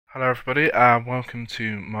Hello everybody and welcome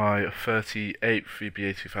to my 38th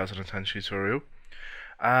VBA 2010 tutorial.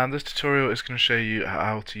 And this tutorial is going to show you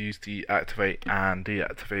how to use the activate and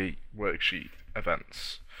deactivate worksheet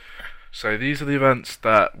events. So these are the events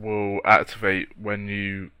that will activate when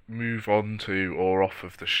you move on to or off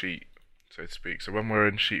of the sheet, so to speak. So when we're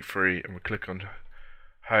in sheet 3 and we click on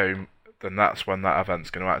home, then that's when that event's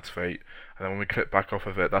going to activate, and then when we click back off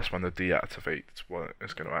of it, that's when the deactivate one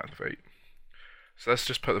is going to activate. So let's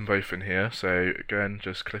just put them both in here. So again,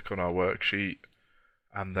 just click on our worksheet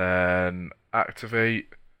and then activate,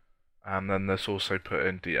 and then let's also put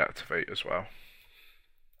in deactivate as well,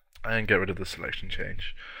 and get rid of the selection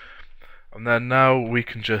change. And then now we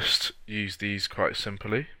can just use these quite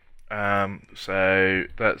simply. So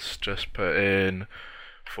let's just put in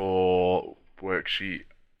for worksheet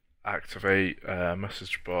activate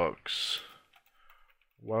message box,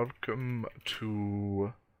 welcome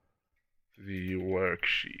to the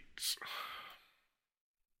worksheets.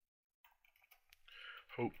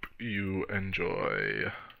 Hope you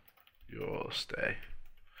enjoy your stay.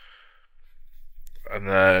 And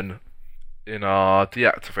then in our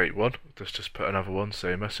deactivate one, let's just put another one,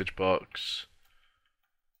 say message box.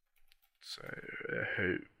 So I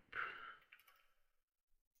hope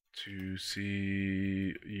to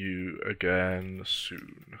see you again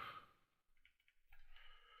soon.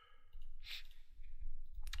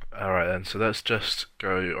 Alright then, so let's just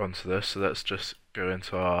go onto this. So let's just go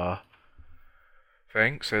into our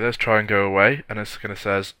thing. So let's try and go away, and it's going to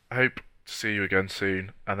says, hope to see you again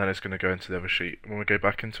soon, and then it's going to go into the other sheet. When we go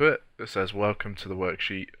back into it, it says, welcome to the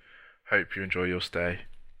worksheet, hope you enjoy your stay.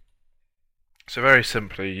 So very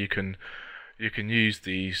simply, you can use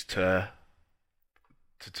these to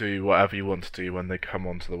do whatever you want to do when they come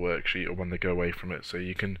onto the worksheet or when they go away from it. So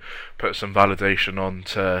you can put some validation on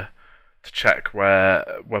to check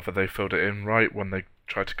whether they filled it in right when they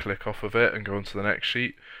try to click off of it and go onto the next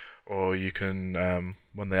sheet, or you can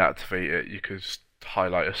when they activate it, you could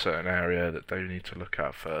highlight a certain area that they need to look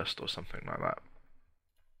at first or something like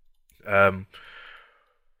that.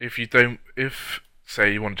 If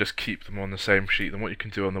say you want to just keep them on the same sheet, then what you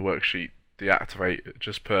can do on the worksheet deactivate,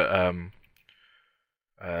 just put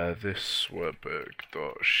this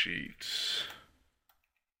workbook.sheet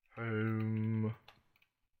home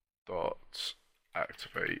dot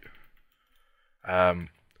activate, and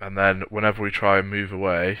then whenever we try and move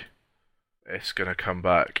away, it's going to come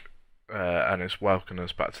back and it's welcoming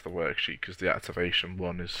us back to the worksheet because the activation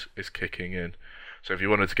one is kicking in. So if you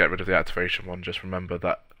wanted to get rid of the activation one, just remember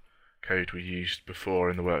that code we used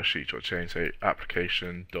before in the worksheet or change, so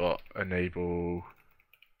application dot enable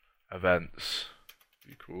events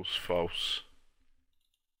equals false.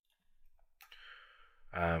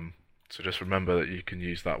 So just remember that you can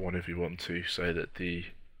use that one if you want to, so that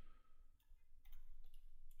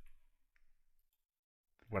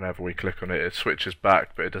whenever we click on it, it switches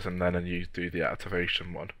back, but it doesn't then do the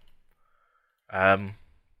activation one.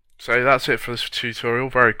 So that's it for this tutorial,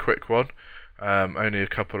 very quick one, only a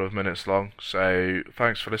couple of minutes long. So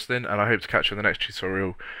thanks for listening, and I hope to catch you in the next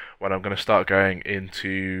tutorial when I'm going to start going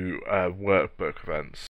into workbook events.